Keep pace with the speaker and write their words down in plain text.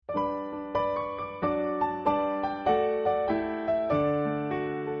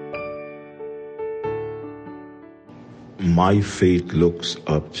My faith looks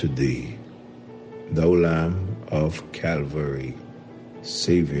up to thee, thou Lamb of Calvary,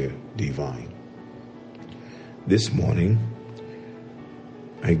 Savior divine. This morning,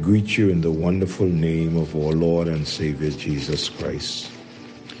 I greet you in the wonderful name of our Lord and Savior Jesus Christ.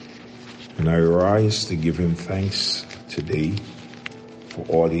 And I rise to give him thanks today for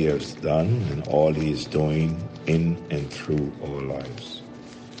all he has done and all he is doing in and through our lives.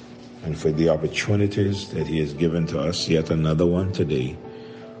 And for the opportunities that he has given to us, yet another one today,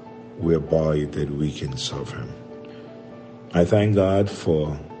 whereby that we can serve him. I thank God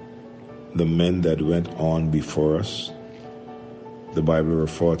for the men that went on before us. The Bible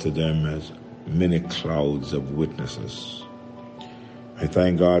refers to them as many clouds of witnesses. I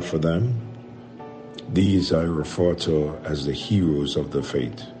thank God for them. These I refer to as the heroes of the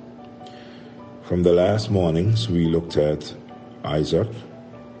faith. From the last mornings, we looked at Isaac,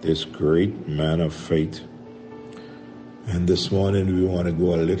 this great man of faith. And this morning we want to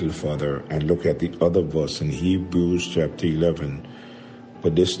go a little further and look at the other verse in Hebrews chapter 11.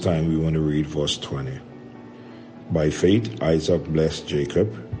 But this time we want to read verse 20. By faith Isaac blessed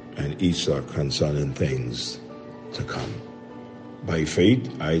Jacob and Esau concerning things to come. By faith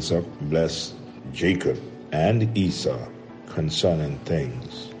Isaac blessed Jacob and Esau concerning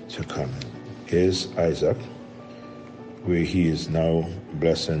things to come. Here's Isaac, where he is now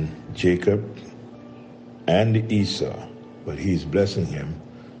blessing Jacob and Esau, but he's blessing him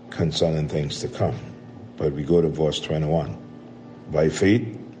concerning things to come. But we go to verse 21. By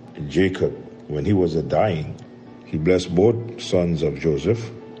faith, Jacob, when he was dying, he blessed both sons of Joseph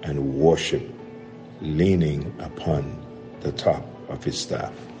and worshiped, leaning upon the top of his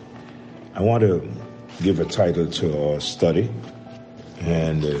staff. I want to give a title to our study,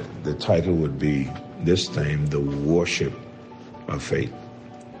 and the title would be, this time, The Worship of Faith.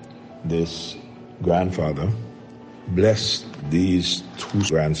 This grandfather blessed these two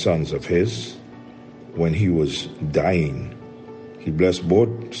grandsons of his when he was dying. He blessed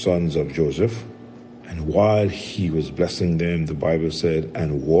both sons of Joseph, and while he was blessing them, the Bible said,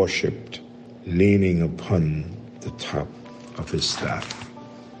 and worshipped, leaning upon the top of his staff.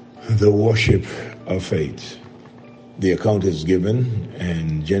 The worship of faith. The account is given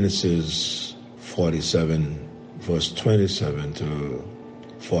in Genesis 47, verse 27 to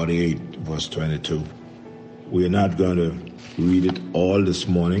 48, verse 22. We're not going to read it all this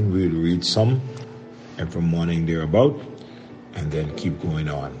morning. We'll read some every morning thereabout and then keep going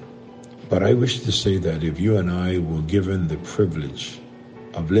on. But I wish to say that if you and I were given the privilege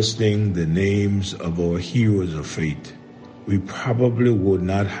of listing the names of our heroes of faith, we probably would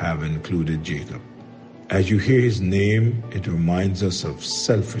not have included Jacob. As you hear his name, it reminds us of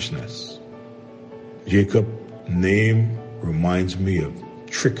selfishness. Jacob's name reminds me of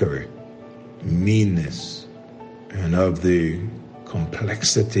trickery, meanness, and of the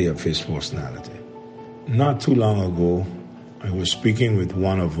complexity of his personality. Not too long ago, I was speaking with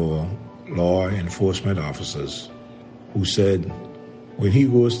one of our law enforcement officers who said when he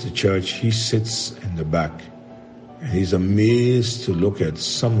goes to church, he sits in the back and he's amazed to look at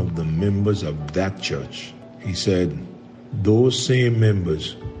some of the members of that church. He said, those same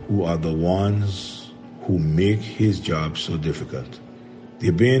members who are the ones who make his job so difficult.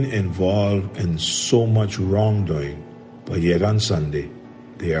 They're being involved in so much wrongdoing, but yet on Sunday,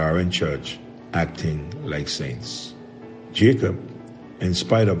 they are in church acting like saints. Jacob, in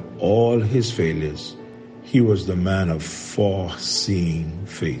spite of all his failures, he was the man of foreseeing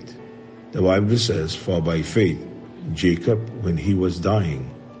faith. The Bible says, for by faith, Jacob, when he was dying,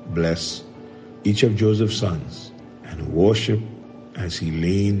 blessed each of Joseph's sons and worshiped as he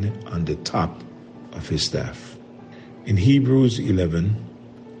leaned on the top of his staff. In Hebrews 11,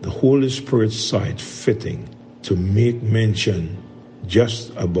 the Holy Spirit saw it fitting to make mention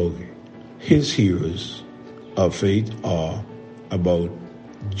just about his heroes of faith, or about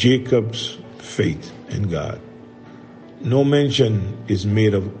Jacob's faith in God. No mention is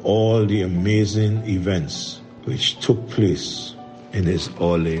made of all the amazing events which took place in his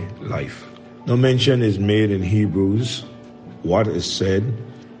early life. No mention is made in Hebrews what is said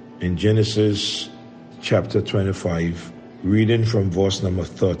in Genesis chapter 25, reading from verse number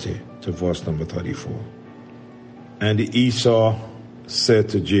 30 to verse number 34. And Esau said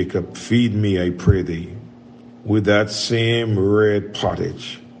to Jacob, feed me, I pray thee, with that same red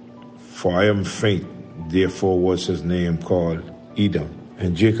pottage, for I am faint. Therefore was his name called Edom.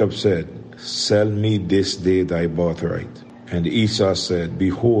 And Jacob said, sell me this day thy birthright. And Esau said,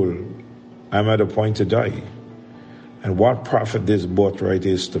 behold, I am at a point to die, and what profit this birthright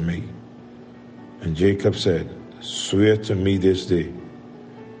is to me? And Jacob said, swear to me this day.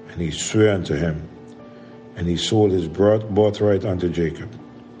 And he swore unto him, and he sold his birthright unto Jacob.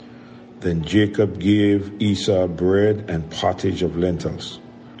 Then Jacob gave Esau bread and pottage of lentils,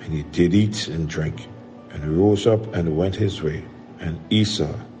 and he did eat and drink, and rose up and went his way. And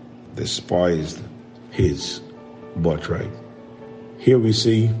Esau despised his birthright. Here we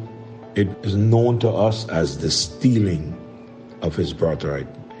see it is known to us as the stealing of his birthright.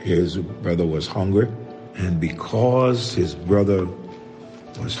 His brother was hungry, and because his brother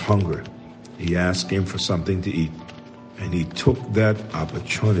was hungry, he asked him for something to eat, and he took that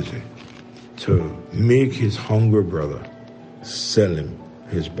opportunity to make his hungry brother sell him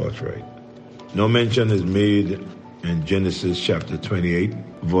his birthright. No mention is made in Genesis chapter 28,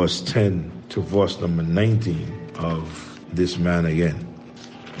 verse 10 to verse number 19 of this man again,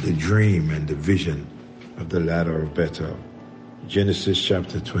 the dream and the vision of the ladder of Bethel. Genesis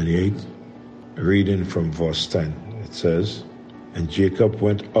chapter 28, reading from verse 10, it says, And Jacob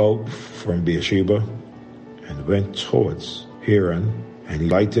went out from Beersheba and went towards Haran, and he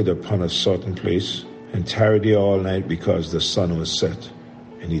lighted upon a certain place, and tarried there all night because the sun was set.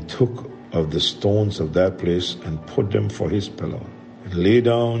 And he took of the stones of that place, and put them for his pillow, and lay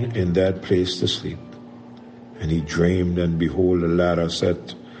down in that place to sleep. And he dreamed, and behold, a ladder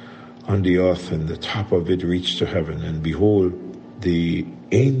set on the earth, and the top of it reached to heaven. And behold, the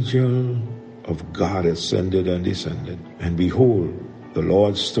angel of God ascended and descended. And behold, the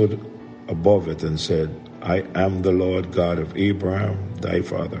Lord stood above it and said, I am the Lord God of Abraham thy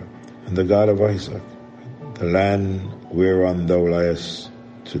father, and the God of Isaac. The land whereon thou liest,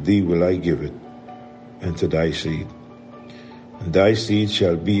 to thee will I give it, and to thy seed. And thy seed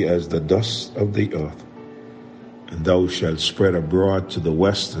shall be as the dust of the earth, and thou shalt spread abroad to the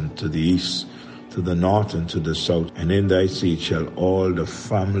west and to the east, to the north and to the south. And in thy seed shall all the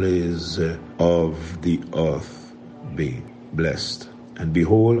families of the earth be blessed. And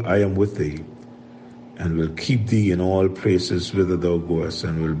behold, I am with thee, and will keep thee in all places whither thou goest,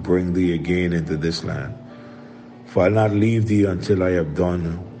 and will bring thee again into this land. For I'll not leave thee until I have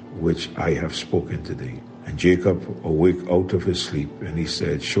done which I have spoken to thee. And Jacob awake out of his sleep, and he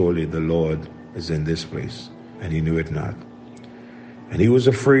said, Surely the Lord is in this place. And he knew it not. And he was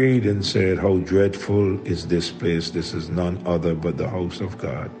afraid and said, How dreadful is this place! This is none other but the house of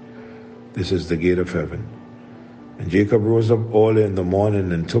God. This is the gate of heaven. And Jacob rose up early in the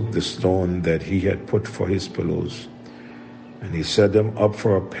morning, and took the stone that he had put for his pillows, and he set them up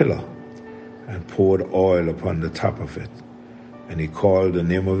for a pillar, and poured oil upon the top of it. And he called the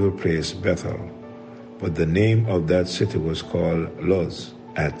name of the place Bethel, but the name of that city was called Luz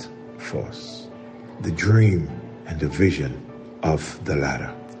at first. The dream and the vision of the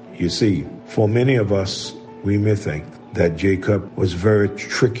ladder. You see, for many of us, we may think that Jacob was very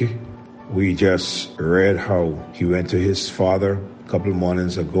tricky. We just read how he went to his father a couple of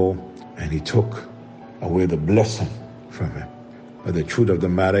mornings ago, and he took away the blessing from him. But the truth of the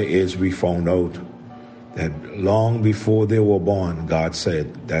matter is, we found out that long before they were born, God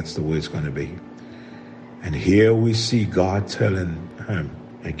said that's the way it's going to be. And here we see God telling him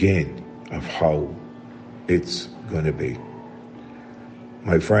again of how it's going to be.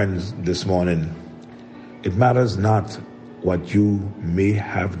 My friends, this morning, it matters not what you may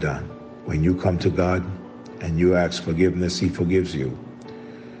have done. When you come to God and you ask forgiveness, he forgives you.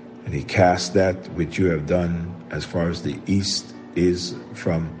 And he casts that which you have done as far as the east is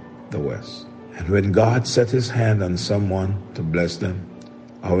from the west. And when God set his hand on someone to bless them,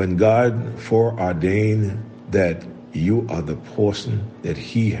 or when God foreordained that you are the person that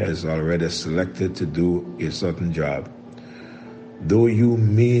he has already selected to do a certain job, though you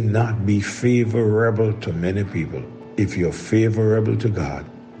may not be favorable to many people, if you're favorable to God,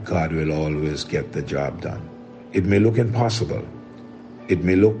 God will always get the job done. It may look impossible. It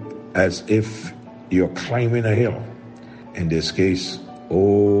may look as if you're climbing a hill. In this case,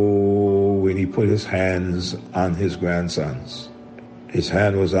 when he put his hands on his grandsons, his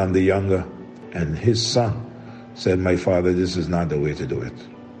hand was on the younger, and his son said, My father, this is not the way to do it.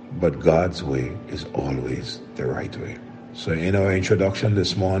 But God's way is always the right way. So in our introduction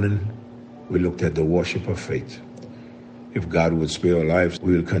this morning, we looked at the worship of faith. If God would spare our lives,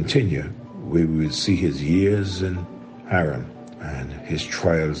 we will continue. We will see his years in Haran and his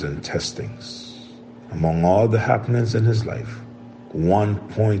trials and testings. Among all the happenings in his life, one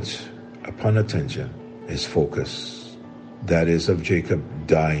point upon attention is focus. That is of Jacob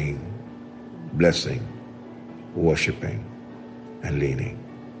dying, blessing, worshiping, and leaning.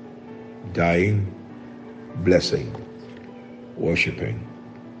 Dying, blessing, worshiping,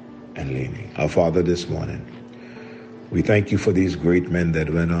 and leaning. Our Father, this morning, we thank you for these great men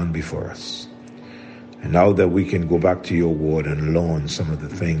that went on before us. And now that we can go back to your word and learn some of the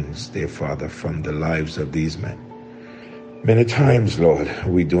things, dear Father, from the lives of these men. Many times, Lord,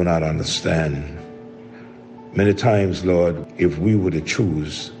 we do not understand. Many times, Lord, if we were to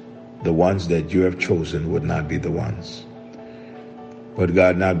choose, the ones that you have chosen would not be the ones. But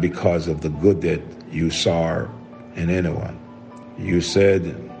God, not because of the good that you saw in anyone. You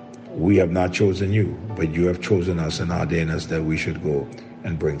said, we have not chosen you, but you have chosen us and ordained us that we should go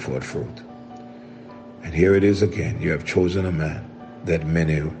and bring forth fruit. And here it is again. You have chosen a man that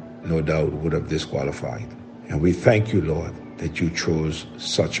many, no doubt, would have disqualified. And we thank you, Lord, that you chose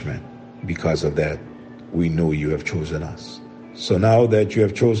such men. Because of that, we know you have chosen us. So now that you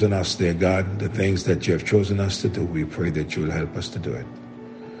have chosen us, dear God, the things that you have chosen us to do, we pray that you will help us to do it.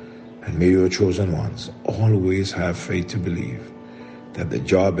 And may your chosen ones always have faith to believe that the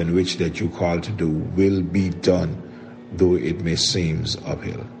job in which that you called to do will be done, though it may seem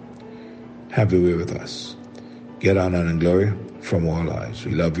uphill. Have your way with us. Get honor and glory from all lives.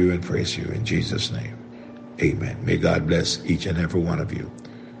 We love you and praise you in Jesus' name. Amen. May God bless each and every one of you.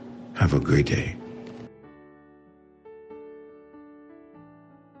 Have a great day.